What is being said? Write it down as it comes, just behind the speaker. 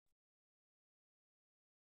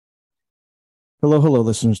Hello,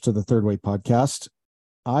 listeners to the Third Way podcast.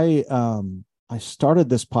 I started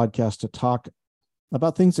this podcast to talk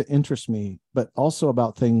about things that interest me, but also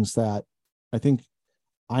about things that I think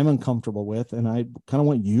I'm uncomfortable with, and I kind of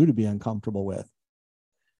want you to be uncomfortable with.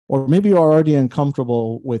 Or maybe you're already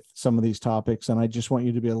uncomfortable with some of these topics, and I just want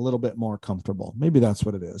you to be a little bit more comfortable. Maybe that's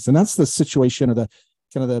what it is. And that's the situation or the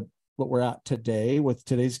kind of the what we're at today with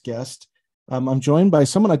today's guest. I'm joined by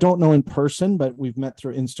someone I don't know in person, but we've met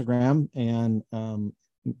through Instagram, and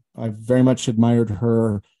I've very much admired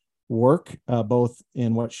her work, both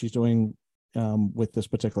in what she's doing with this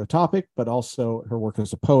particular topic, but also her work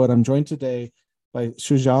as a poet. I'm joined today by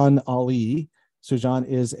Sujan Ali. Sujan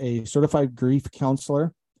is a certified grief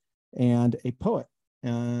counselor and a poet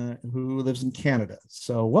who lives in Canada.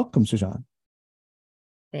 So welcome, Sujan.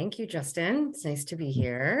 Thank you, Justin. It's nice to be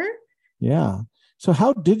here. Yeah. So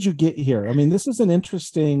how did you get here? I mean, this is an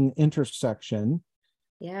interesting intersection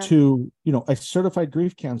to, a certified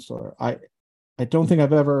grief counselor. I don't think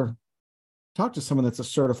I've ever talked to someone that's a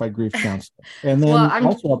certified grief counselor. And then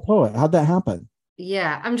also a poet. How'd that happen?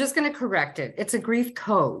 Yeah, I'm just going to correct it. It's a grief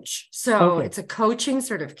coach. So It's a coaching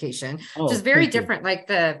certification, which is very different, like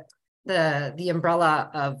the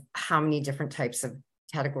umbrella of how many different types of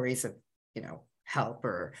categories of, help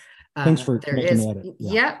or thanks for making me edit.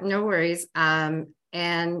 Yeah, no worries. And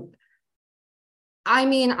I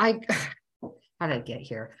mean, how did I get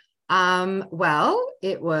here? Well,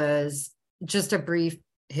 it was just a brief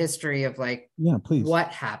history of what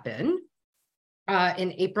happened.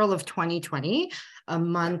 In April of 2020, a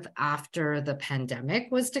month after the pandemic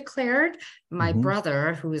was declared, my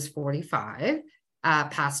brother, who is 45,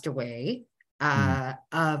 passed away of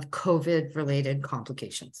COVID-related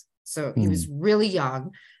complications. So he was really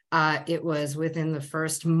young. It was within the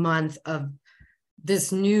first month of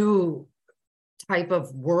this new type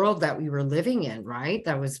of world that we were living in, right?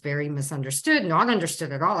 That was very misunderstood, not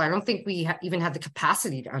understood at all. I don't think we even had the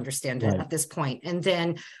capacity to understand it at this point. And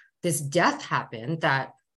then this death happened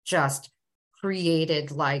that just created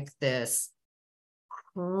this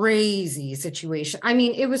crazy situation. I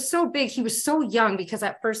mean, it was so big. He was so young because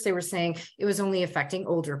at first they were saying it was only affecting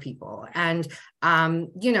older people and,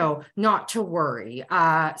 not to worry,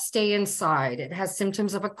 stay inside. It has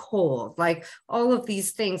symptoms of a cold, like all of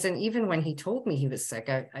these things. And even when he told me he was sick,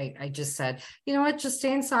 I just said, you know what, just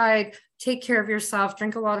stay inside, take care of yourself,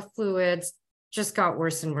 drink a lot of fluids. Just got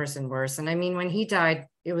worse and worse and worse. And I mean, when he died,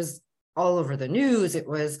 it was all over the news. It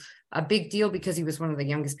was a big deal because he was one of the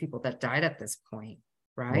youngest people that died at this point.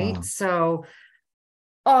 Right. Wow. So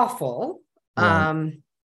awful, right.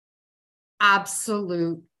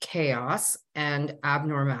 Absolute chaos and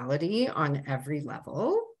abnormality on every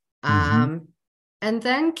level. And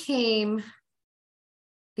then came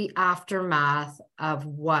the aftermath of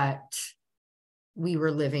what we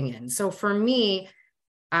were living in. So for me,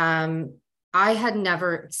 I had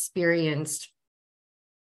never experienced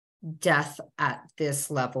death at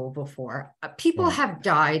this level before. People have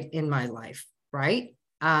died in my life, right?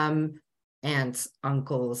 Aunts,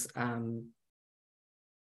 uncles.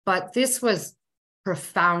 But this was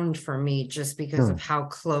profound for me just because of how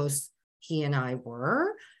close he and I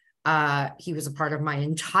were. He was a part of my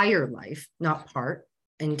entire life, not part,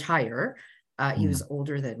 entire. He was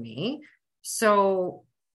older than me. So,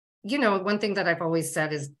 one thing that I've always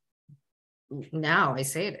said is, now I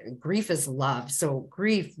say it, grief is love. So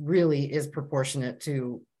grief really is proportionate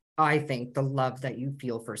to, I think, the love that you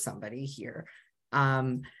feel for somebody here.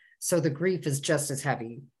 So the grief is just as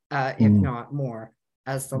heavy, if not more,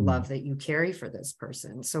 as the love that you carry for this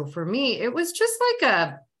person. So for me, it was just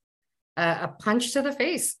like a punch to the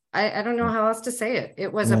face. I don't know how else to say it.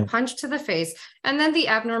 It was a punch to the face. And then the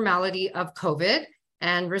abnormality of COVID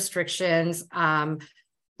and restrictions,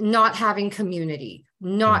 not having community,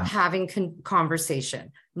 not having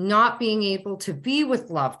conversation, not being able to be with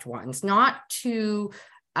loved ones, not to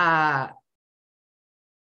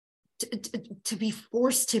be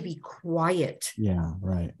forced to be quiet. Yeah,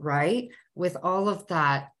 right. Right. With all of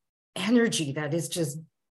that energy that is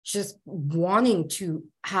just wanting to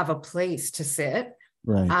have a place to sit.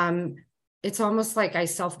 Right. It's almost like I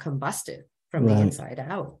self-combusted from the inside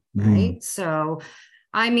out. Right. So,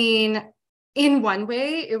 I mean, in one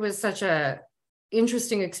way, it was such a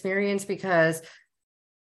interesting experience because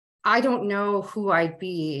I don't know who I'd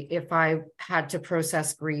be if I had to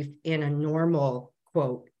process grief in a normal,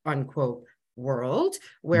 quote unquote, world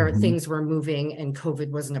where things were moving and COVID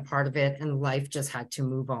wasn't a part of it and life just had to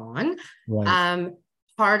move on. Right.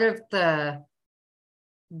 Part of the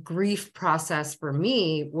grief process for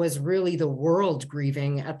me was really the world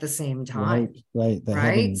grieving at the same time. Right.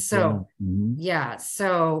 Right. So, yeah.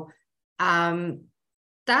 So,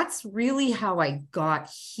 that's really how I got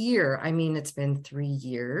here. I mean, it's been 3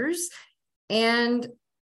 years, and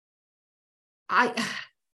I,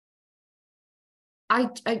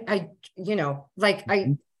 you know, like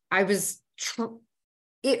I was,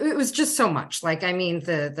 it was just so much. Like, I mean,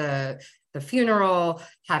 the funeral,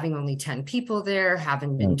 having only 10 people there,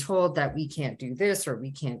 having been told that we can't do this or we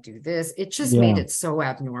can't do this. It just made it so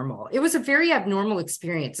abnormal. It was a very abnormal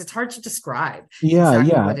experience. It's hard to describe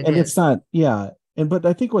exactly what it and is. it's not, but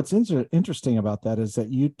I think what's interesting about that is that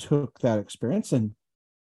you took that experience and,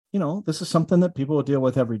 you know, this is something that people will deal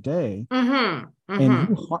with every day,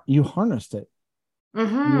 and you harnessed it.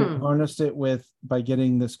 You harnessed it by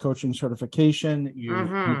getting this coaching certification.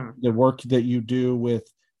 The work that you do with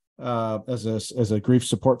as a grief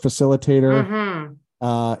support facilitator,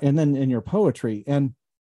 and then in your poetry. And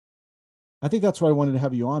I think that's why I wanted to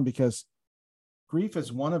have you on, because grief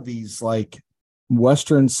is one of these like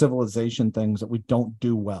Western civilization things that we don't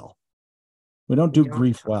do well. We don't do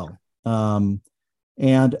grief well.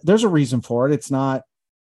 And there's a reason for it. It's not,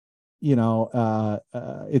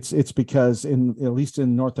 it's because at least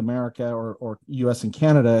in North America or US and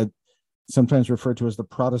Canada, sometimes referred to as the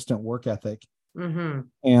Protestant work ethic. And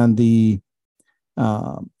the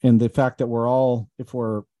fact that we're all, if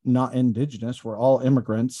we're not indigenous, we're all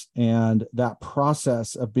immigrants. And that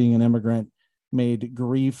process of being an immigrant made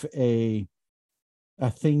grief a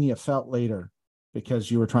thing you felt later because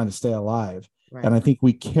you were trying to stay alive. Right. And I think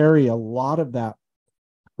we carry a lot of that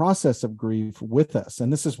process of grief with us.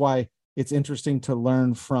 And this is why it's interesting to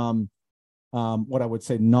learn from what I would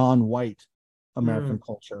say non-white American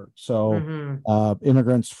culture. So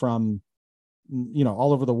immigrants from,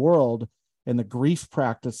 all over the world, and the grief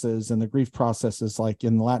practices and the grief processes, like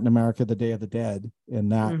in Latin America, the Day of the Dead,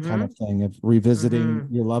 and that kind of thing of revisiting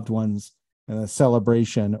your loved ones and a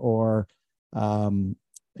celebration. Or, I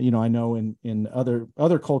know in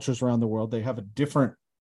other cultures around the world, they have different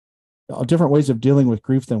ways of dealing with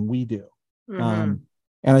grief than we do. And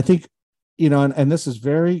I think, and this is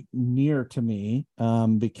very near to me,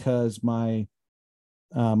 because my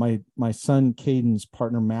son Caden's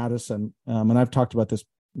partner Madison, and I've talked about this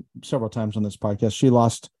several times on this podcast. She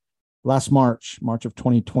lost last March of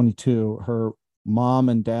 2022, her mom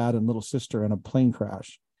and dad and little sister in a plane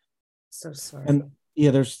crash. So sorry. And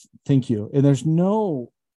thank you. And there's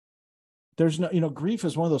no, grief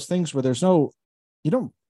is one of those things where you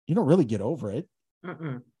don't really get over it.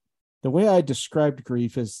 The way I described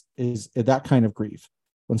grief is that kind of grief.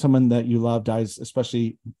 When someone that you love dies,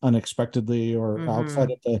 especially unexpectedly or outside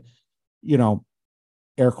of the,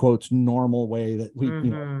 air quotes, normal way that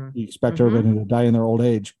we expect everybody to die in their old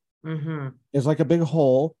age, is like a big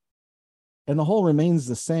hole, and the hole remains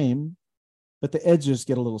the same, but the edges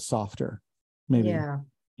get a little softer, maybe.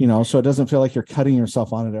 So it doesn't feel like you're cutting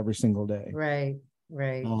yourself on it every single day. Right.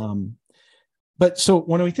 But so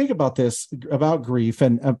when we think about this, about grief,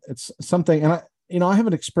 and it's something, and I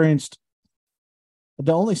haven't experienced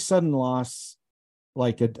the only sudden loss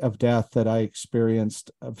of death that I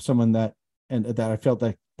experienced of someone that I felt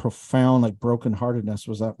like profound, like brokenheartedness,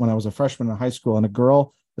 was that when I was a freshman in high school, and a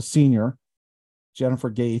girl, a senior, Jennifer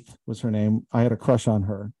Gaith was her name. I had a crush on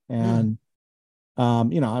her. And, I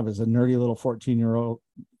was a nerdy little 14-year-old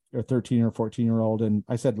or 13 or 14-year-old. And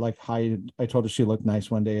I said hi. I told her she looked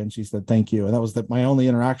nice one day, and she said, thank you. And that was my only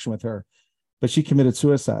interaction with her, but she committed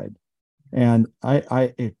suicide, and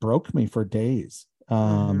it broke me for days.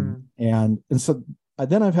 And so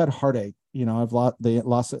then I've had heartache, I've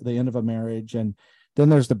lost at the end of a marriage. And then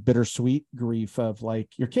there's the bittersweet grief of like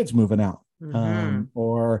your kids moving out,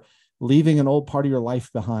 or leaving an old part of your life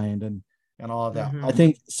behind, and all of that. I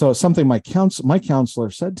think so. Something my counselor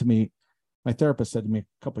said to me, my therapist said to me a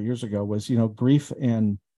couple of years ago, was, grief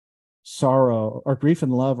and sorrow, or grief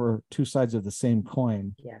and love, are two sides of the same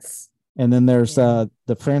coin. Yes. And then there's the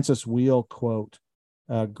Francis Wheel quote,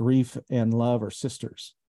 grief and love are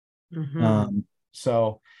sisters.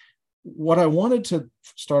 So what I wanted to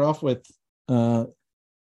start off with,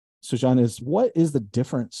 Sujan, is what is the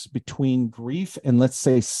difference between grief and, let's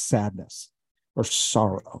say, sadness or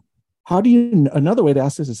sorrow? Another way to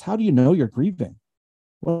ask this is, how do you know you're grieving?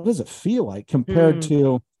 What does it feel like compared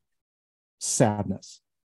to sadness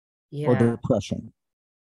or depression?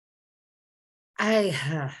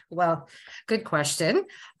 Well, good question.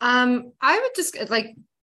 I would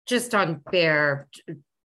just on bare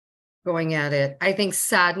going at it, I think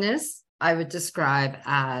sadness I would describe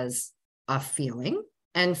as a feeling,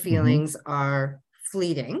 and feelings are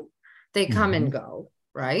fleeting. They come and go,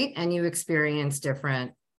 right? And you experience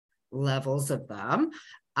different levels of them.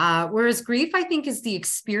 Whereas grief, I think, is the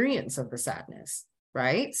experience of the sadness,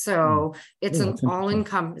 right? So it's an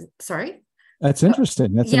all-encompassing, sorry? That's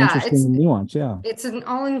interesting. That's an Yeah, interesting nuance. Yeah. it's an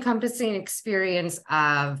all-encompassing experience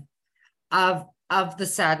of the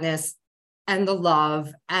sadness and the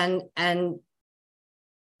love and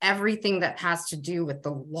everything that has to do with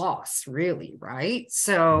the loss, really, right?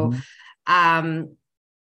 So and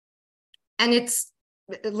it's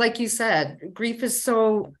like you said, grief is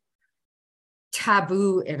so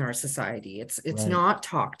taboo in our society. It's Right. not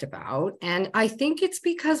talked about, and I think it's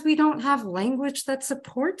because we don't have language that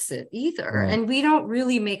supports it either. Right. And we don't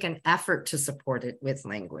really make an effort to support it with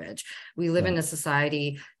language. We live in a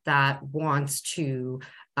society that wants to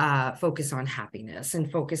focus on happiness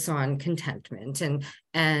and focus on contentment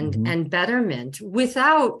and betterment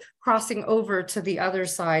without crossing over to the other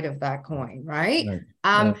side of that coin, right?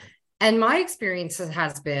 Right. And my experience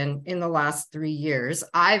has been in the last 3 years,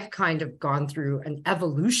 I've kind of gone through an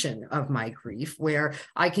evolution of my grief where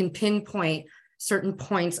I can pinpoint certain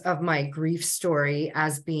points of my grief story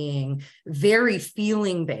as being very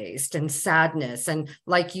feeling based and sadness. And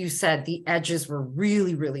like you said, the edges were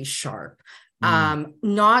really, really sharp,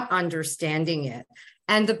 not understanding it.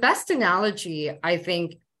 And the best analogy, I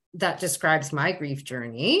think, that describes my grief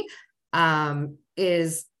journey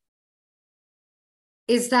is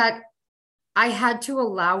that I had to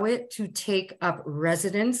allow it to take up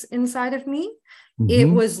residence inside of me. It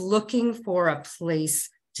was looking for a place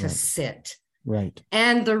to sit. Right.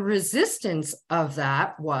 And the resistance of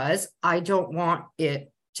that was, I don't want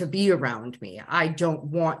it to be around me. I don't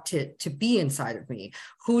want it to be inside of me.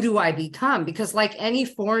 Who do I become? Because like any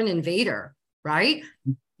foreign invader, right?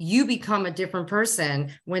 You become a different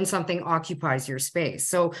person when something occupies your space.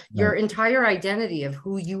 So your entire identity of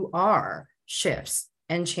who you are shifts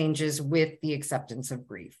and changes with the acceptance of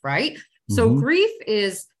grief, right? So grief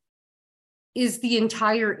is the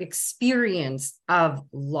entire experience of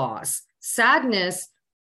loss. Sadness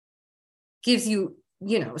gives you,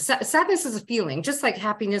 sadness is a feeling, just like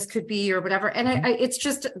happiness could be or whatever. And it's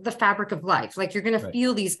just the fabric of life. Like you're going to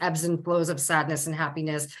feel these ebbs and flows of sadness and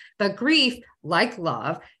happiness. But grief, like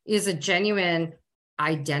love, is a genuine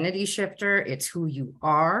identity shifter. It's who you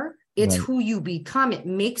are. It's who you become. It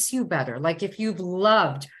makes you better. Like if you've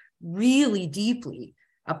loved really deeply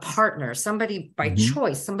a partner, somebody by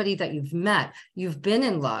choice, somebody that you've met, you've been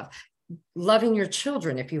in love, loving your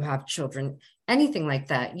children, if you have children, anything like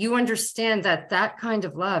that, you understand that that kind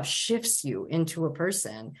of love shifts you into a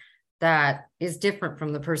person that is different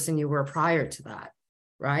from the person you were prior to that,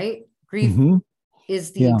 right? Grief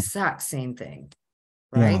is the exact same thing,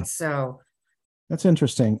 right? Yeah. So that's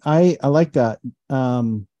interesting. I like that.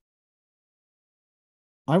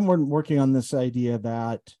 I'm working on this idea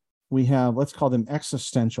that we have, let's call them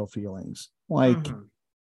existential feelings, like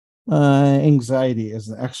anxiety is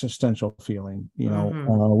an existential feeling. We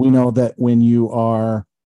know that when you are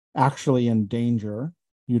actually in danger,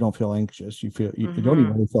 you don't feel anxious. You feel, you don't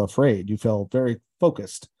even really feel afraid. You feel very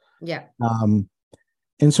focused. Yeah. And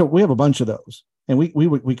so we have a bunch of those, and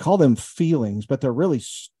we call them feelings, but they're really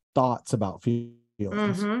thoughts about feelings.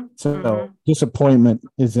 So disappointment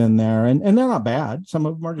is in there, and they're not bad. Some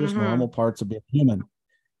of them are just normal parts of being human.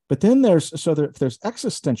 But then there's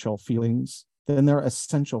existential feelings, then there are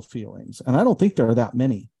essential feelings. And I don't think there are that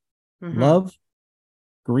many. Love,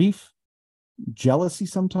 grief, jealousy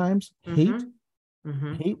sometimes, hate.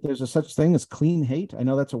 Hate, there's a such thing as clean hate. I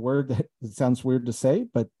know that's a word that it sounds weird to say,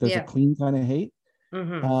 but there's a clean kind of hate.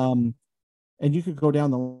 And you could go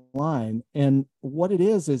down the line. And what it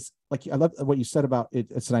is like, I love what you said about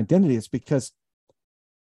it. It's an identity. It's because,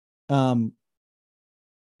 an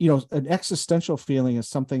existential feeling is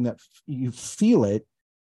something that you feel it.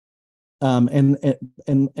 And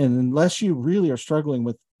unless you really are struggling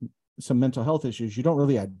with some mental health issues, you don't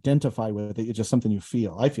really identify with it. It's just something you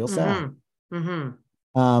feel. I feel sad.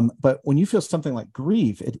 But when you feel something like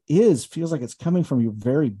grief, feels like it's coming from your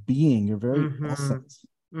very being, your very essence.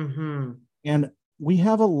 And we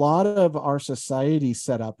have a lot of our society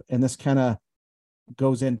set up, and this kind of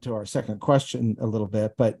goes into our second question a little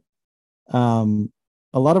bit, but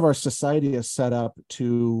a lot of our society is set up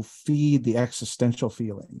to feed the existential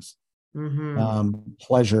feelings.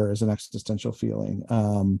 Pleasure is an existential feeling.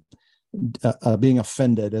 Being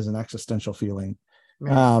offended is an existential feeling.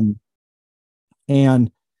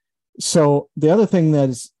 And so the other thing that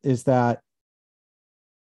is that,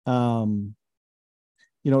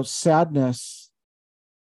 sadness,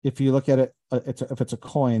 if you look at it, if it's a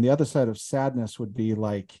coin, the other side of sadness would be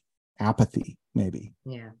like apathy, maybe.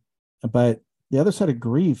 Yeah. But the other side of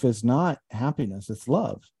grief is not happiness, it's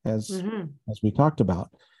love, as we talked about.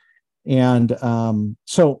 And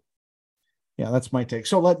so that's my take.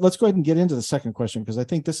 So let's go ahead and get into the second question, because I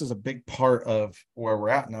think this is a big part of where we're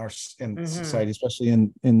at in society, especially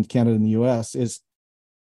in Canada and the US, is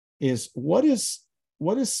what is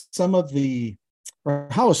some of the, or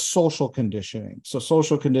how is social conditioning? So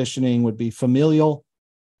social conditioning would be familial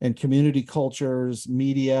and community cultures,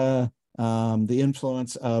 media, the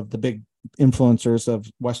influence of the big influencers of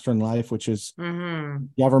Western life, which is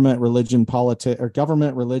government, religion,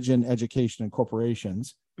 government, religion, education, and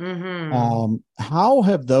corporations. How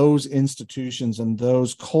have those institutions and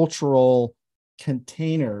those cultural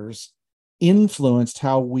containers influenced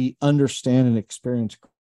how we understand and experience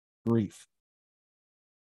grief?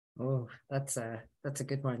 Oh, that's a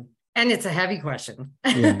good one. And it's a heavy question.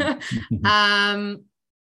 Yeah.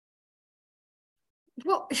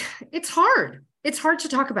 Well, it's hard. It's hard to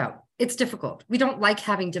talk about. It's difficult. We don't like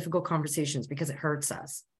having difficult conversations because it hurts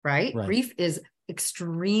us, right? Grief is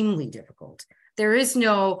extremely difficult. There is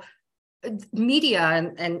no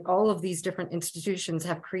media, and all of these different institutions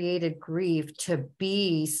have created grief to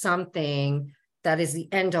be something that is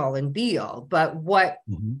the end all and be all. But what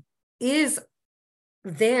is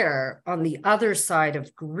there on the other side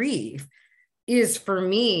of grief is, for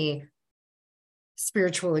me,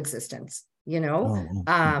 spiritual existence.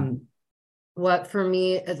 What for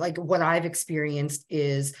me, like what I've experienced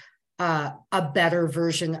is a better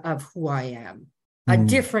version of who I am, a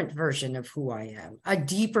different version of who I am, a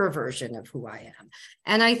deeper version of who I am.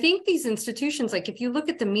 And I think these institutions, like if you look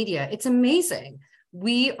at the media, it's amazing.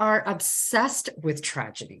 We are obsessed with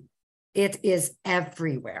tragedy. It is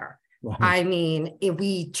everywhere. Right. I mean, if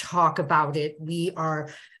we talk about it,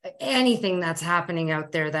 anything that's happening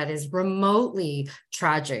out there that is remotely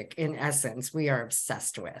tragic in essence, we are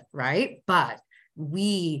obsessed with, right? But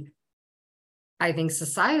I think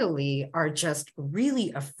societally are just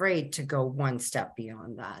really afraid to go one step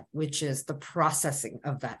beyond that, which is the processing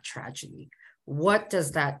of that tragedy. What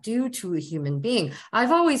does that do to a human being?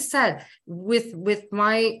 I've always said, with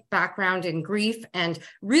my background in grief and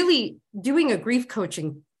really doing a grief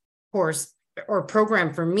coaching course or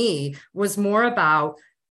program for me was more about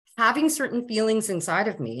having certain feelings inside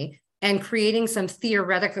of me and creating some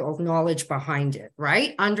theoretical knowledge behind it,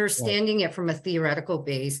 right? Understanding it from a theoretical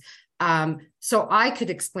base. So I could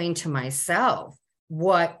explain to myself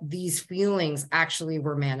what these feelings actually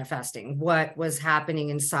were manifesting, what was happening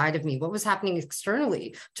inside of me, what was happening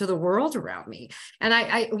externally to the world around me. And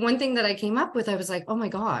I one thing that I came up with, I was like, oh my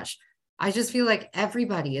gosh, I just feel like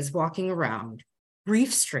everybody is walking around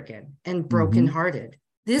grief-stricken and brokenhearted.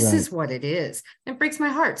 This is what it is. It breaks my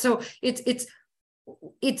heart. So it's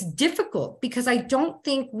difficult because I don't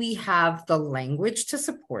think we have the language to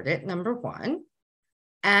support it, number one.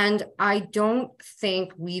 And I don't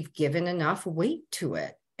think we've given enough weight to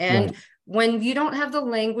it. And when you don't have the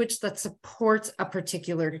language that supports a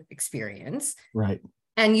particular experience,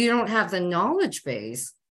 and you don't have the knowledge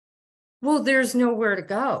base, well, there's nowhere to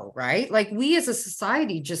go, right? Like we as a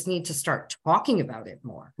society just need to start talking about it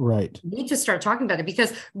more. Right. We need to start talking about it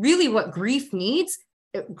because really what grief needs,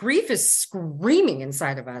 grief is screaming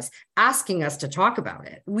inside of us, asking us to talk about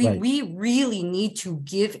it. We really need to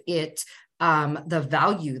give it the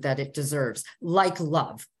value that it deserves, like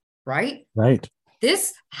love, right? Right.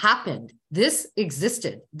 This happened. This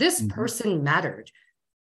existed. This person mattered.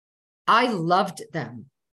 I loved them.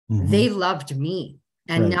 They loved me.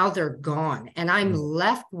 And now they're gone. And I'm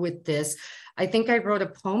left with this. I think I wrote a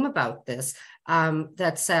poem about this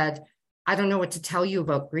that said, I don't know what to tell you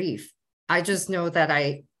about grief. I just know that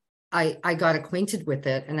I got acquainted with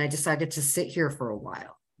it and I decided to sit here for a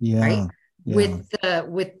while. Right. With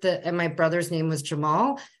the, and my brother's name was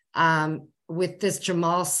Jamal, with this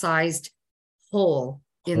Jamal-sized hole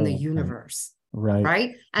in the universe.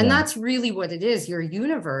 Right. And that's really what it is. Your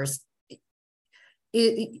universe.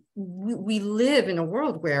 We live in a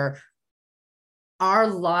world where our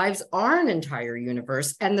lives are an entire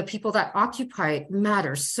universe and the people that occupy it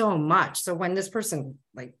matter so much. So when this person,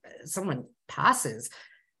 like someone passes,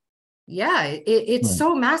 it's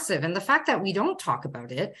so massive. And the fact that we don't talk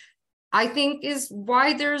about it, I think is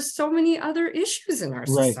why there's so many other issues in our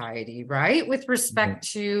society, right? With respect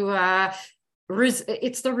to,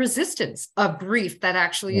 it's the resistance of grief that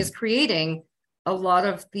actually is creating a lot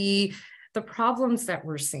of the problems that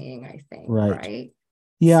we're seeing, I think, right?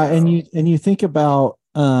 Yeah, so. and you think about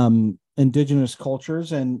indigenous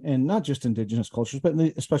cultures and not just indigenous cultures, but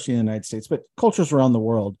especially in the United States, but cultures around the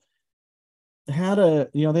world had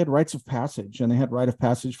they had rites of passage, and they had rite of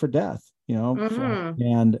passage for death,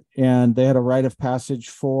 and they had a rite of passage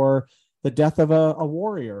for the death of a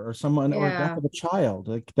warrior or someone or death of a child.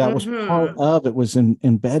 Like that was part of it, was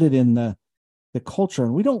embedded in the culture,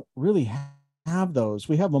 and we don't really have those.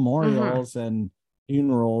 We have Mm-hmm. memorials and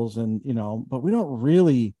funerals and, but we don't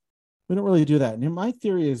really do that. And my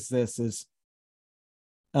theory is this is,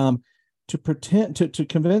 um, to pretend to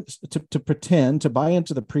convince to pretend to buy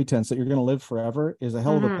into the pretense that you're going to live forever is a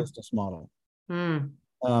hell of a Mm-hmm. business model. Mm.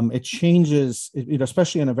 It changes,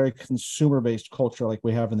 especially in a very consumer-based culture like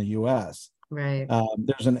we have in the U.S. Right.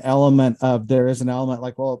 There is an element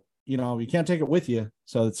like, well, you can't take it with you,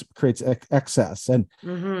 so it creates excess,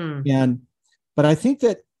 Mm-hmm. and but I think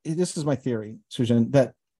that this is my theory, Sujan,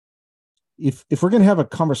 that if we're going to have an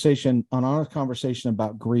honest conversation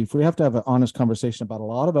about grief, we have to have an honest conversation about a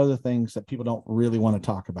lot of other things that people don't really want to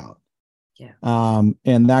talk about. Yeah.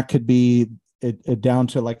 And that could be it down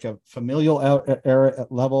to like a familial era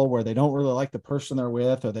level where they don't really like the person they're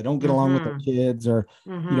with, or they don't get along with their Mm-hmm. kids, or it's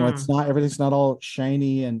Mm-hmm. not everything's not all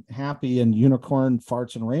shiny and happy and unicorn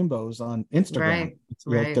farts and rainbows on Instagram. Right. It's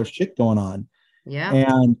like Right. there's shit going on, Yeah.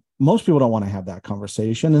 and most people don't want to have that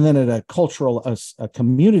conversation. And then at a cultural, a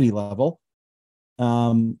community level,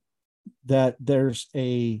 um, that there's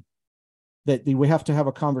a that we have to have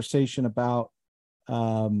a conversation about,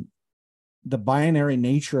 um, the binary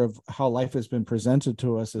nature of how life has been presented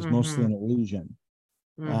to us is mostly Mm-hmm. an illusion.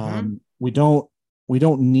 Mm-hmm. We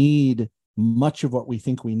don't need much of what we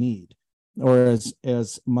think we need. Or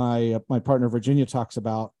as my partner Virginia talks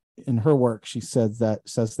about in her work, she says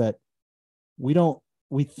that we don't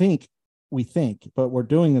we think, but we're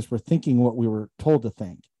doing is we're thinking what we were told to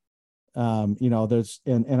think. There's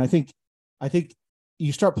and I think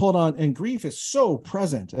you start pulling on, and grief is so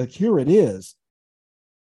present. Like, here it is.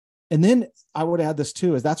 And then I would add this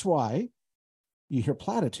too, is that's why you hear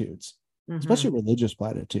platitudes, especially Mm-hmm. religious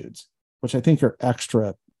platitudes, which I think are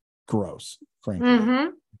extra gross, frankly. Mm-hmm.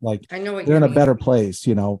 Like, I know what they're you in a mean. better place.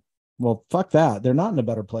 Well, fuck that. They're not in a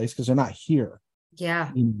better place because they're not here.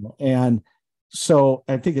 Yeah. And so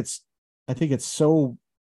I think it's so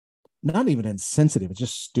not even insensitive, it's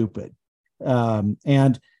just stupid.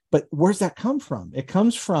 And but where's that come from? It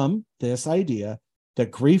comes from this idea that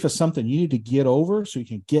grief is something you need to get over so you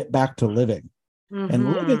can get back to living.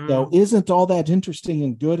 And living, though, Mm-hmm. isn't all that interesting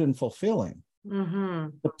and good and fulfilling. Mm-hmm.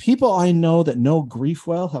 The people I know that know grief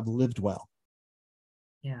well have lived well.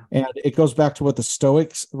 Yeah. And it goes back to what the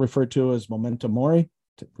Stoics referred to as memento mori,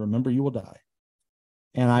 to remember you will die.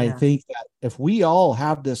 And I Yeah. think that if we all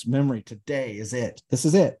have this memory, today is it. This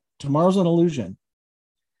is it. Tomorrow's an illusion.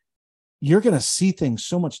 You're going to see things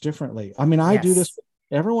so much differently. I mean, I do this Yes. with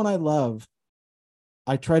everyone I love.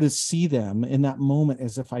 I try to see them in that moment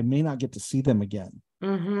as if I may not get to see them again,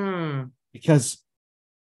 Mm-hmm. because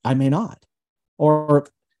I may not. Or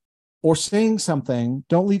saying something,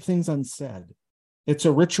 don't leave things unsaid. It's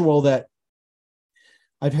a ritual that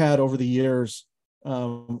I've had over the years,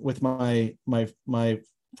 with my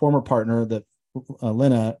former partner, that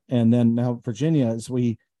Lena, and then now Virginia.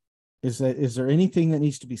 Is there anything that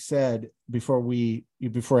needs to be said before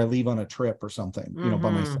I leave on a trip or something, by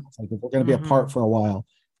myself? Mm-hmm. Like, if we're going to be apart Mm-hmm. for a while,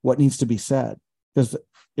 what needs to be said? Because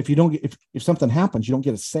if you don't if something happens, you don't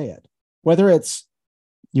get to say it. Whether it's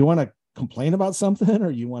you want to complain about something, or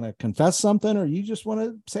you want to confess something, or you just want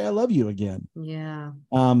to say I love you again. Yeah.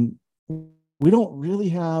 Um, we don't really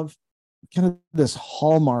have kind of this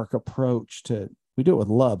hallmark approach to. We do it with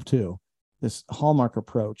love too. This hallmark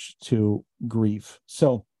approach to grief.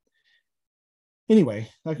 So anyway,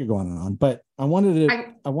 I could go on and on, but I I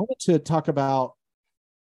wanted to talk about,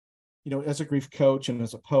 as a grief coach and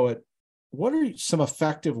as a poet, what are some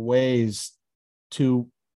effective ways to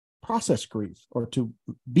process grief or to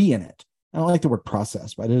be in it? I don't like the word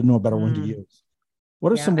process, but I didn't know a better one to mm, use.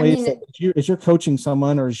 What are yeah. some I ways that, mean, as you're coaching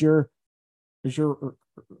someone, or as you're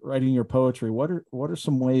writing your poetry, what are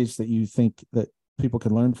some ways that you think that people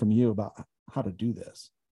can learn from you about how to do this?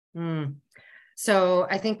 mm. So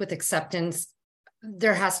I think with acceptance,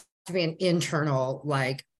 there has to be an internal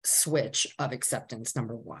like switch of acceptance.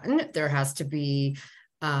 Number one, um, there has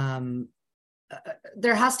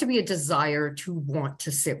to be a desire to want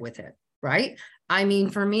to sit with it, right? I mean,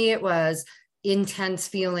 for me, it was intense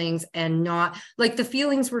feelings, and not like the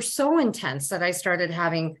feelings were so intense that I started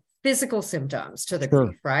having physical symptoms to the Sure.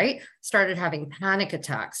 grief, right? Started having panic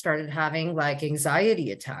attacks, started having like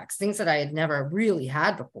anxiety attacks, things that I had never really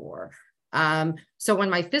had before. So when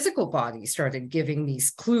my physical body started giving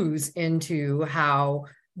these clues into how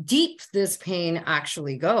deep this pain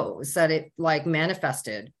actually goes, that it like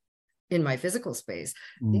manifested in my physical space,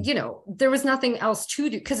 Mm, there was nothing else to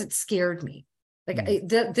do because it scared me. Like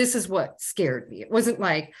mm, this is what scared me. It wasn't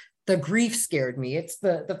like the grief scared me. It's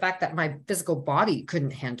the fact that my physical body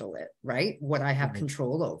couldn't handle it, right? What I have right.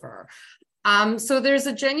 control over. So there's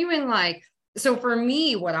a genuine like, so for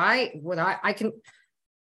me, what I can,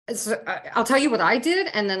 So I'll tell you what I did,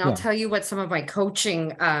 and then I'll Yeah. tell you what some of my coaching,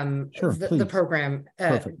 Sure, the please. program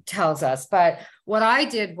Perfect. tells us. But what I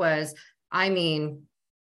did was, I mean,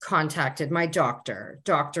 contacted my doctor.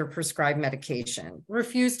 Doctor prescribed medication,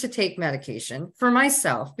 refused to take medication for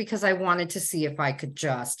myself because I wanted to see if I could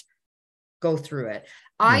just go through it.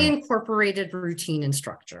 I Right. incorporated routine and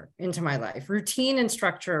structure into my life. Routine and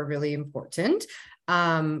structure are really important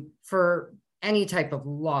for any type of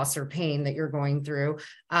loss or pain that you're going through.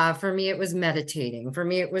 For me, it was meditating. For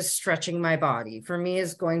me, it was stretching my body. For me,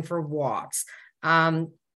 is going for walks.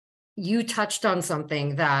 You touched on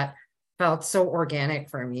something that felt so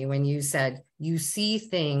organic for me when you said you see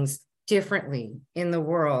things differently in the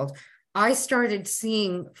world. I started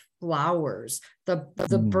seeing flowers, the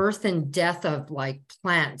birth and death of like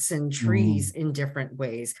plants and trees in different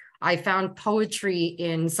ways. I found poetry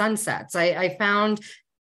in sunsets. I found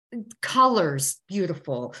colors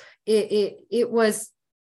beautiful. It was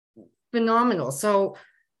phenomenal. So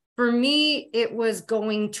for me, it was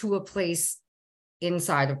going to a place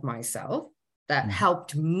inside of myself that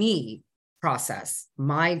helped me process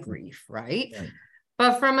my grief, right?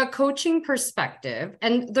 But from a coaching perspective,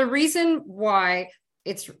 and the reason why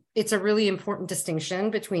it's a really important distinction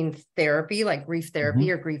between therapy, like grief therapy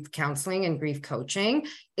or grief counseling, and grief coaching,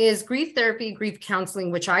 is grief therapy, grief counseling,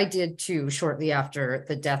 which I did too shortly after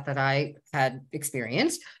the death that I had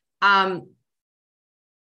experienced,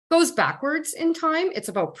 goes backwards in time. It's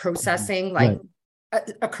about processing like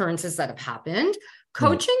occurrences that have happened.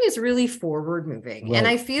 Coaching is really forward moving. And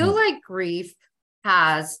I feel like grief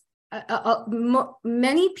has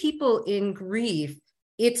many people in grief,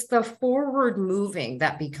 it's the forward moving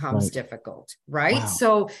that becomes difficult, right? Wow.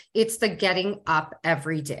 So it's the getting up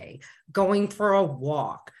every day, going for a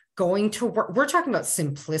walk, going to work. We're talking about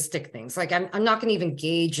simplistic things. Like I'm not going to even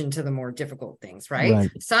gauge into the more difficult things, right?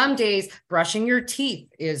 Some days brushing your teeth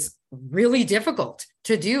is really difficult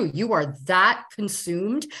to do. You are that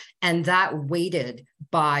consumed and that weighted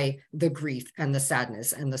by the grief and the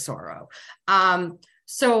sadness and the sorrow.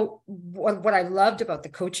 So what I loved about the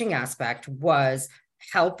coaching aspect was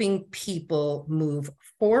helping people move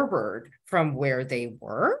forward from where they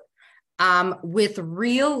were with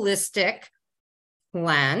realistic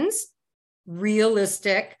plans,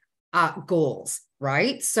 realistic goals,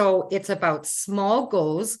 right? So it's about small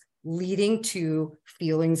goals leading to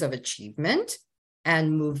feelings of achievement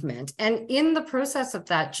and movement. And in the process of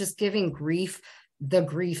that, just giving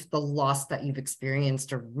the loss that you've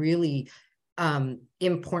experienced, a really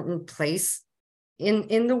important place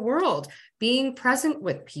in the world, being present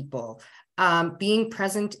with people, being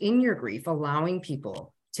present in your grief, allowing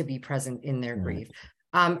people to be present in their grief,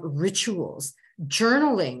 rituals.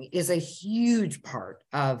 Journaling is a huge part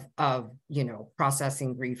of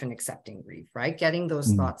processing grief and accepting grief, right? Getting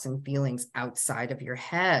those thoughts and feelings outside of your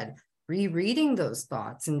head, rereading those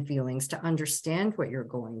thoughts and feelings to understand what you're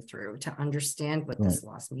going through, to understand what this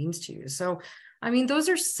loss means to you. So, I mean, those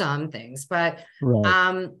are some things, but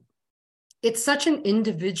it's such an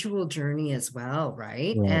individual journey as well,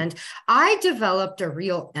 right? And I developed a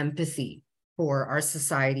real empathy for our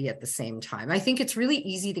society at the same time. I think it's really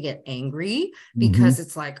easy to get angry because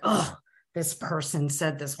it's like, oh, this person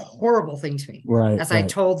said this horrible thing to me. As I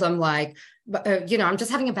told them, like, I'm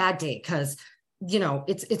just having a bad day because,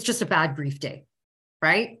 it's just a bad grief day.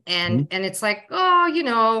 Right. And it's like,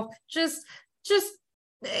 oh, just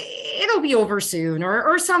it'll be over soon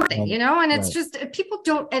or something, and it's just people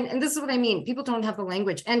don't. And this is what I mean. People don't have the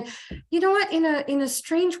language. And you know what, in a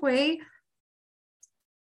strange way,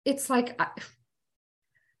 it's like,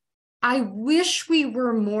 I wish we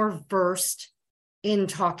were more versed in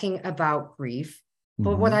talking about grief,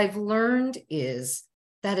 but what I've learned is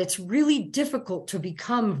that it's really difficult to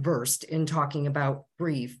become versed in talking about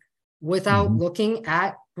grief without looking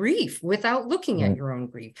at grief, without looking at your own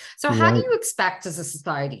grief. So how do you expect as a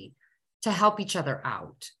society to help each other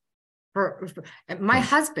out? For my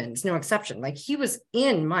husband's no exception. Like, he was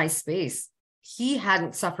in my space. He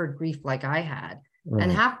hadn't suffered grief like I had.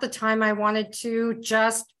 And half the time I wanted to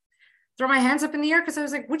just throw my hands up in the air because I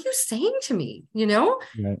was like, what are you saying to me?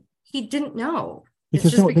 He didn't know.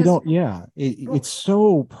 Because they don't. It's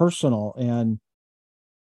so personal. And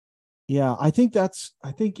I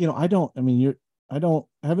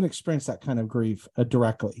haven't experienced that kind of grief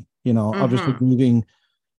directly. Obviously grieving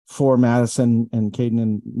for Madison and Caden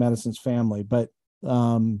and Madison's family. But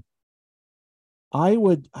I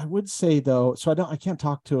would say though, so I can't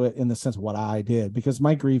talk to it in the sense of what I did, because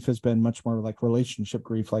my grief has been much more like relationship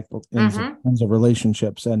grief, like ends of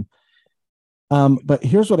relationships. And but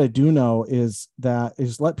here's what I do know is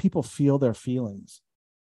let people feel their feelings.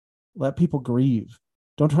 Let people grieve.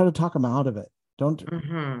 Don't try to talk them out of it. Don't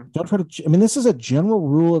try to, I mean, this is a general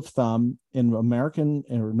rule of thumb in American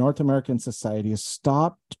or North American society, is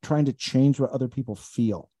stop trying to change what other people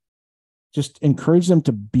feel. Just encourage them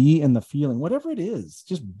to be in the feeling, whatever it is,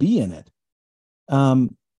 just be in it.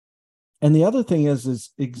 And the other thing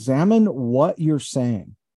is examine what you're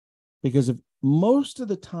saying, because if most of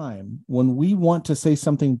the time when we want to say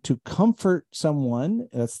something to comfort someone,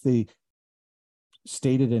 that's the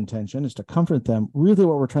stated intention, is to comfort them. Really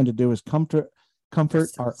what we're trying to do is comfort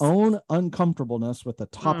our own uncomfortableness with the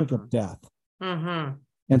topic of death. And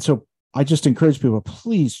so I just encourage people,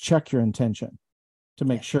 please check your intention to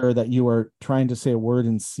make sure that you are trying to say a word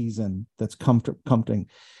in season that's comforting.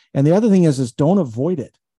 And the other thing is don't avoid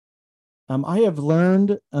it. I have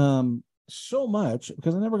learned so much,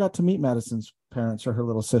 because I never got to meet Madison's parents or her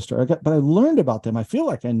little sister. But I learned about them. I feel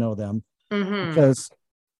like I know them because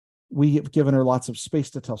we have given her lots of space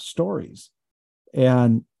to tell stories.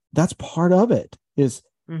 And that's part of it,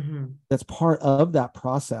 that's part of that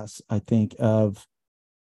process, I think, of,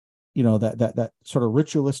 that sort of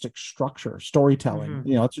ritualistic structure, storytelling.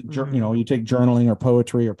 It's you take journaling or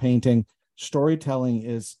poetry or painting. Storytelling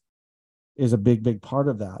is a big part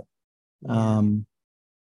of that. And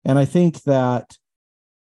I think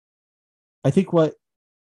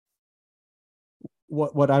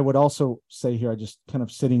what I would also say here, I just kind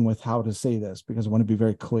of sitting with how to say this, because I want to be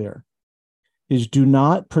very clear, is do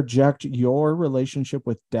not project your relationship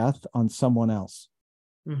with death on someone else.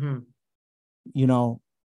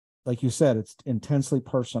 Like you said, it's intensely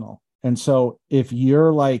personal. And so if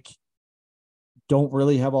you're like, don't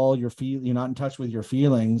really have all your you're not in touch with your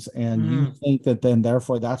feelings, and you think that then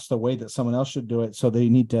therefore that's the way that someone else should do it, so they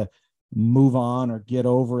need to move on or get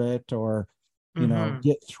over it or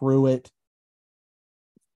get through it.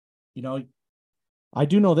 I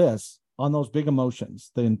do know this, on those big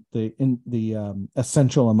emotions, the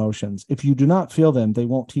essential emotions, if you do not feel them, they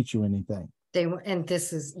won't teach you anything. And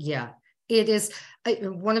this is, it is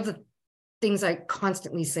one of the things I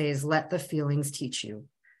constantly say is let the feelings teach you.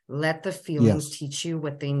 Let the feelings teach you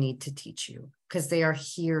what they need to teach you, because they are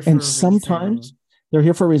here for a reason. And sometimes they're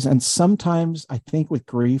here for a reason. And sometimes I think with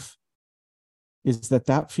grief is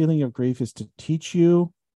that feeling of grief is to teach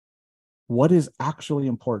you what is actually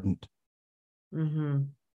important.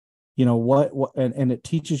 What and it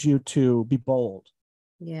teaches you to be bold.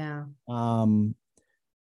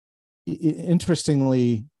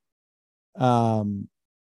 Interestingly,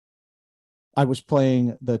 I was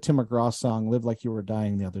playing the Tim McGraw song "Live Like You Were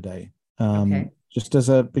Dying" the other day, just because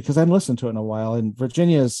I hadn't listened to it in a while. And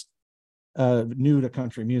Virginia's new to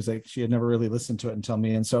country music; she had never really listened to it until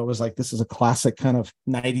me, and so it was like, this is a classic kind of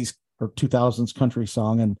 '90s or 2000s country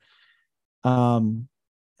song. And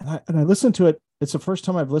I listened to it. It's the first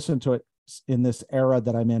time I've listened to it in this era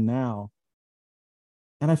that I'm in now,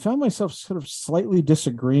 and I found myself sort of slightly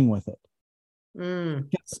disagreeing with it.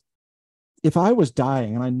 Because if I was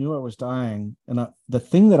dying and I knew I was dying, and the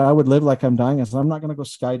thing that I would live like I'm dying is I'm not going to go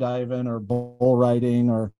skydiving or bull riding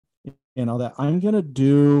or that. I'm going to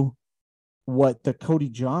do what the Cody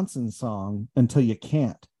Johnson song "Until You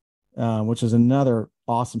Can't," which is another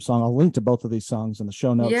awesome song. I'll link to both of these songs in the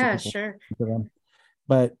show notes. Yeah, sure.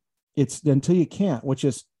 But it's "Until You Can't," which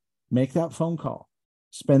is make that phone call,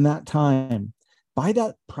 spend that time, buy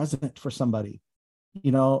that present for somebody.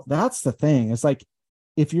 That's the thing. It's like,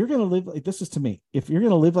 if you're going to live like this, is to me, if you're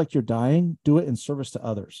going to live like you're dying, do it in service to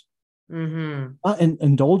others. And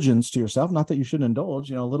indulgence to yourself. Not that you shouldn't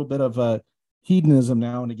indulge, a little bit of hedonism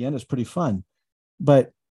now and again is pretty fun.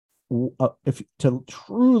 But if to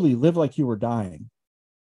truly live like you were dying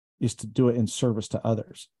is to do it in service to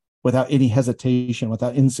others without any hesitation,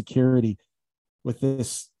 without insecurity, with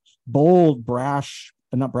this bold,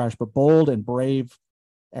 bold and brave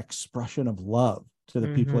expression of love to the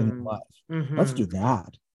people in your life. Let's do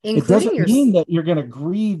that. It doesn't mean that you're going to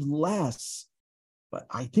grieve less, but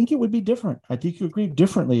I think it would be different. I think you would grieve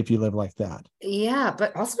differently if you live like that. Yeah,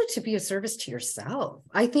 but also to be a service to yourself.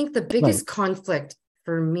 I think the biggest conflict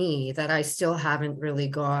for me that I still haven't really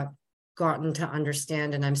gotten to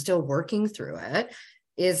understand, and I'm still working through it,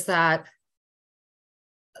 is that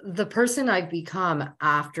the person I've become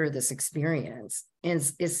after this experience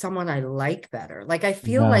is someone I like better. Like, I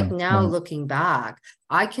feel like now looking back,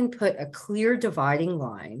 I can put a clear dividing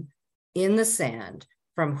line in the sand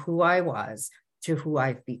from who I was to who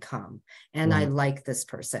I've become. And I like this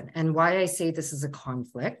person. And why I say this is a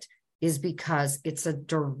conflict is because it's a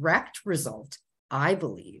direct result, I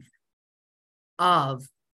believe, of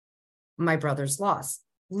my brother's loss.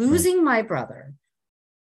 Losing my brother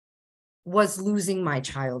was losing my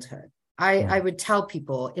childhood. I would tell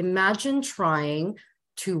people, imagine trying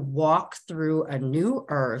to walk through a new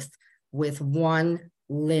earth with one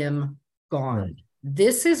limb gone. Right.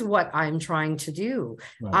 This is what I'm trying to do.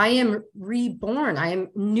 Right. I am reborn. I am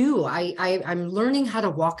new. I'm learning how to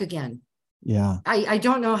walk again. Yeah. I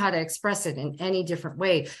don't know how to express it in any different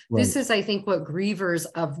way. Right. This is, I think, what grievers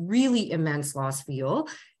of really immense loss feel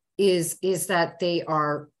is that they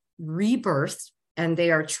are rebirthed and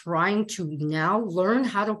they are trying to now learn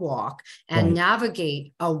how to walk and Right.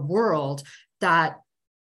 navigate a world that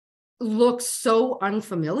looks so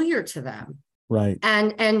unfamiliar to them. Right.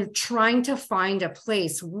 And trying to find a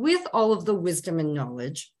place with all of the wisdom and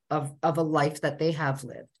knowledge of a life that they have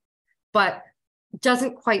lived, but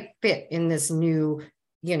doesn't quite fit in this new,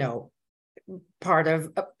 part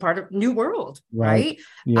of new world, right?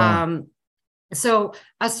 Yeah. So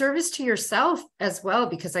a service to yourself as well,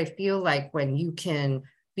 because I feel like when you can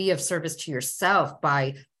be of service to yourself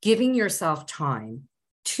by giving yourself time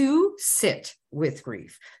to sit with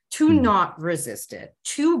grief, to not resist it,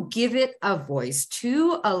 to give it a voice,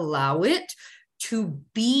 to allow it to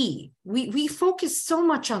be. We focus so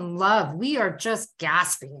much on love. We are just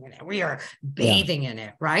gasping in it. We are bathing in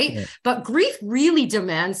it, right? Yeah. But grief really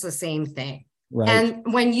demands the same thing. Right.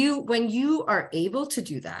 And when you are able to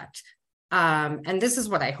do that, and this is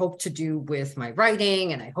what I hope to do with my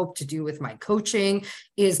writing and I hope to do with my coaching,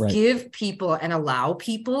 is give people and allow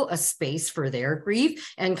people a space for their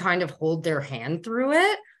grief and kind of hold their hand through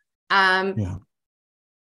it.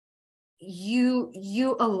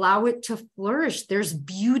 You allow it to flourish. There's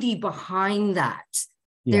beauty behind that.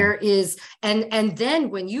 There is, and then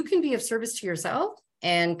when you can be of service to yourself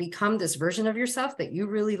and become this version of yourself that you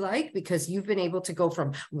really like, because you've been able to go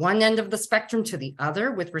from one end of the spectrum to the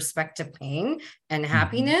other with respect to pain and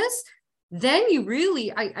happiness, then you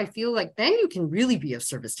really, I feel like then you can really be of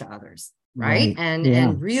service to others, right?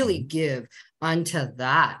 And really give unto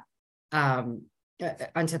that, part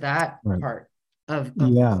of the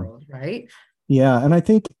world, right? Yeah. And I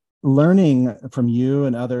think learning from you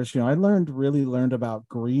and others, I really learned about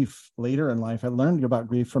grief later in life. I learned about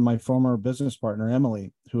grief from my former business partner,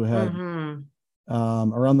 Emily, who had,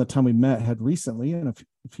 around the time we met, had recently, and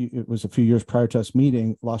it was a few years prior to us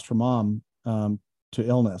meeting, lost her mom to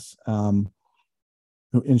illness. And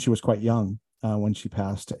she was quite young when she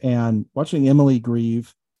passed. And watching Emily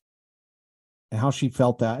grieve and how she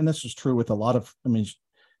felt that, and this was true with a lot of,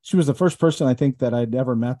 she was the first person I think that I'd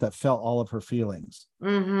ever met that felt all of her feelings,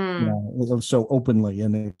 so openly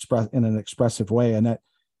and in an expressive way. And that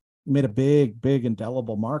made a big, big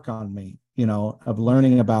indelible mark on me, of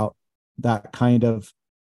learning about that kind of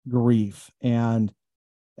grief. And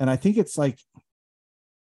I think it's like,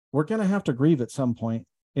 we're going to have to grieve at some point.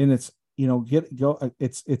 And it's,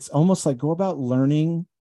 it's almost like go about learning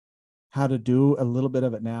how to do a little bit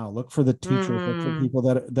of it now. Look for the teachers, look for people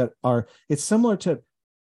that are, it's similar to,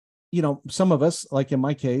 some of us, like in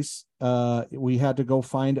my case, we had to go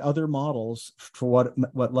find other models for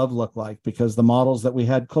what love looked like, because the models that we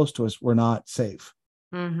had close to us were not safe.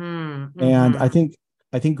 And I think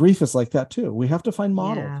grief is like that too. We have to find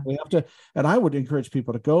models. Yeah. We have to, and I would encourage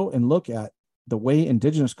people to go and look at the way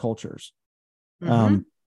indigenous cultures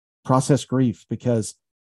process grief, because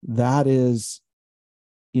that is,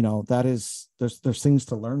 there's things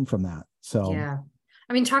to learn from that. So yeah.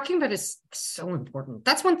 Talking about it is so important.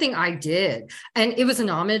 That's one thing I did. And it was an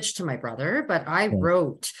homage to my brother, but I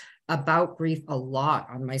wrote about grief a lot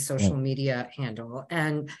on my social media handle.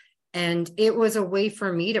 And it was a way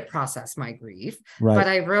for me to process my grief. But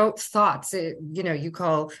I wrote thoughts, you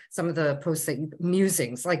call some of the posts that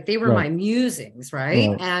musings, like they were my musings,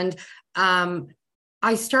 right? And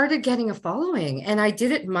I started getting a following, and I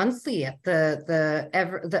did it monthly at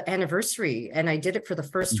the anniversary. And I did it for the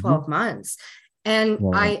first 12 months. And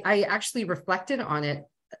I actually reflected on it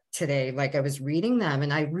today, like I was reading them,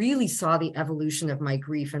 and I really saw the evolution of my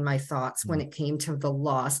grief and my thoughts when it came to the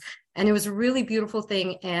loss. And it was a really beautiful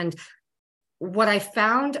thing. And what I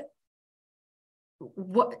found,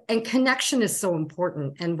 and connection is so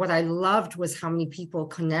important. And what I loved was how many people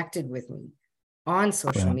connected with me on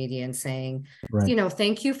social media and saying,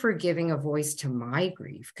 thank you for giving a voice to my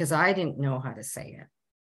grief, because I didn't know how to say it.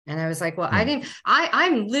 And I was like, well,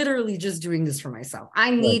 I'm literally just doing this for myself. I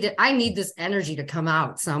need this energy to come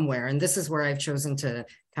out somewhere. And this is where I've chosen to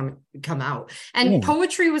come out. And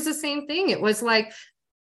poetry was the same thing. It was like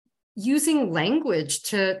using language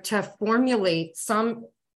to formulate some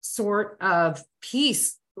sort of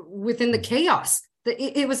peace within the chaos.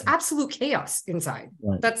 It was absolute chaos inside.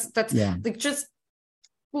 That's like just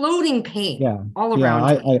floating pain all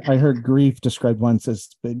around me. I heard grief described once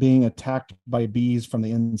as being attacked by bees from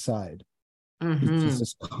the inside. It's just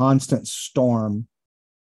this constant storm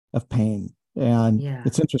of pain. And Yeah.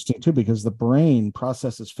 it's interesting too, because the brain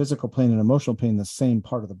processes physical pain and emotional pain in the same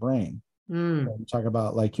part of the brain. So we talk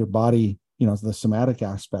about like your body, the somatic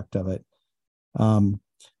aspect of it.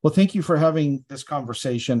 Well, thank you for having this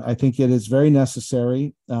conversation. I think it is very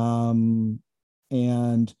necessary. And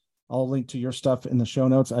I'll link to your stuff in the show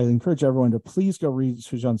notes. I encourage everyone to please go read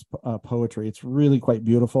Sujan's poetry. It's really quite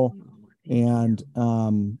beautiful. And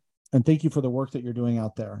thank you for the work that you're doing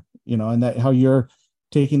out there, and that how you're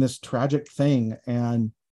taking this tragic thing,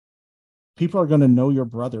 and people are going to know your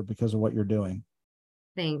brother because of what you're doing.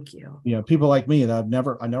 Thank you. People like me that I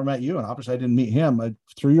never met you, and obviously I didn't meet him.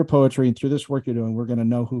 Through your poetry and through this work you're doing, we're going to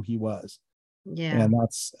know who he was. Yeah. And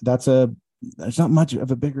there's not much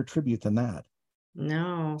of a bigger tribute than that.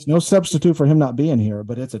 No. It's no substitute for him not being here,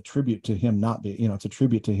 but it's a tribute to him not being, it's a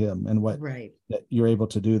tribute to him and what that you're able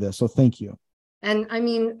to do this. So thank you. And I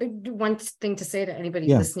mean, one thing to say to anybody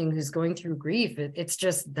listening who's going through grief, it's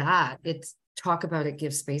just that. It's talk about it,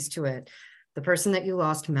 give space to it. The person that you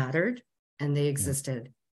lost mattered, and they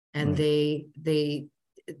existed, and they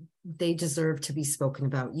deserve to be spoken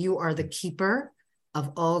about. You are the keeper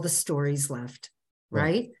of all the stories left,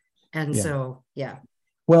 right? And so,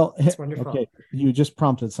 well, it's wonderful. Okay, you just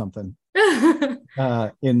prompted something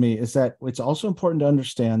in me. Is that it's also important to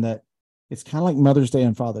understand that it's kind of like Mother's Day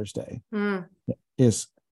and Father's Day.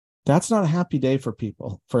 That's not a happy day for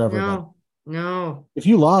people, for everybody. No. If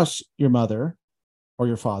you lost your mother or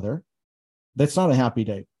your father, that's not a happy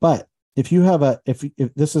day. But if you have if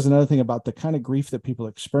this is another thing about the kind of grief that people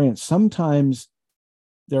experience, sometimes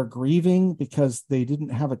they're grieving because they didn't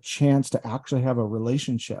have a chance to actually have a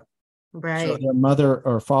relationship. Right. So their mother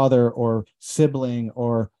or father or sibling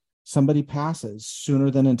or somebody passes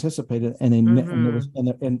sooner than anticipated, and there's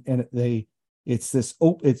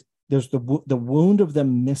the wound of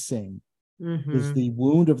them missing is the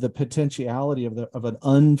wound of the potentiality of an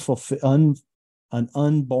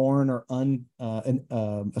unborn or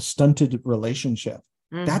a stunted relationship.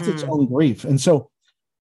 That's its own grief. And so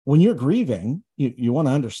when you're grieving, you want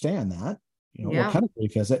to understand that, what kind of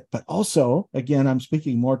grief is it? But also, again, I'm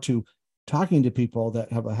speaking more to talking to people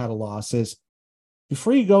that have had a loss, is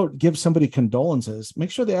before you go give somebody condolences,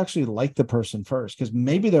 make sure they actually like the person first, because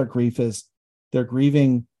maybe their grief is they're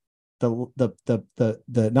grieving the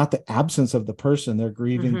not the absence of the person, they're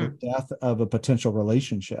grieving the death of a potential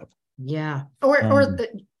relationship.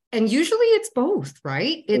 And usually it's both,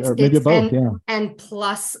 right? Maybe both, and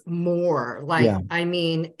plus more. I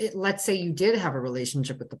mean, let's say you did have a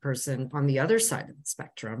relationship with the person on the other side of the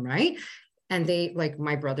spectrum, right? And they, like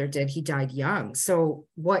my brother did, he died young. So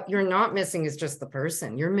what you're not missing is just the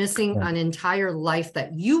person. You're missing an entire life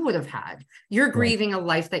that you would have had. You're grieving a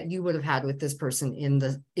life that you would have had with this person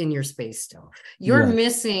in your space still. You're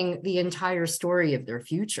missing the entire story of their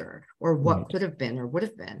future, or what could have been or would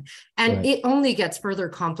have been. And it only gets further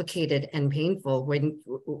complicated and painful when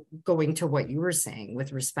going to what you were saying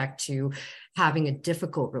with respect to having a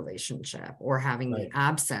difficult relationship, or having the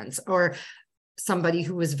absence, or somebody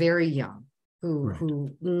who was very young,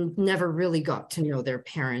 who never really got to know their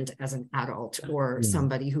parent as an adult, or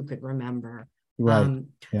somebody who could remember.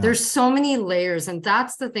 There's so many layers, and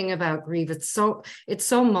that's the thing about grief. It's so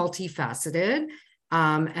multifaceted,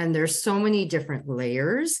 and there's so many different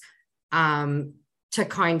layers to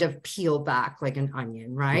kind of peel back like an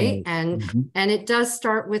onion, right? And it does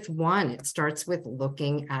start with one. It starts with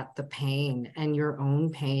looking at the pain and your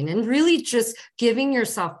own pain, and really just giving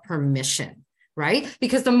yourself permission. Right?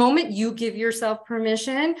 Because the moment you give yourself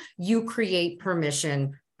permission, you create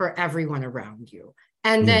permission for everyone around you.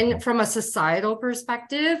 And then from a societal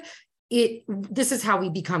perspective, this is how we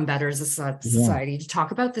become better as a society, to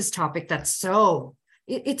talk about this topic that's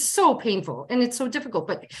it's so painful and it's so difficult,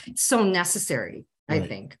 but it's so necessary, I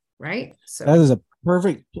think. Right? So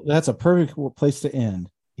that's a perfect place to end.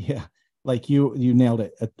 Yeah. Like you nailed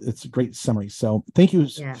it. It's a great summary. So thank you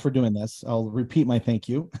for doing this. I'll repeat my thank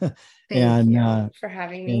you. Thank you for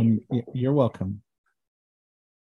having me. And you're welcome.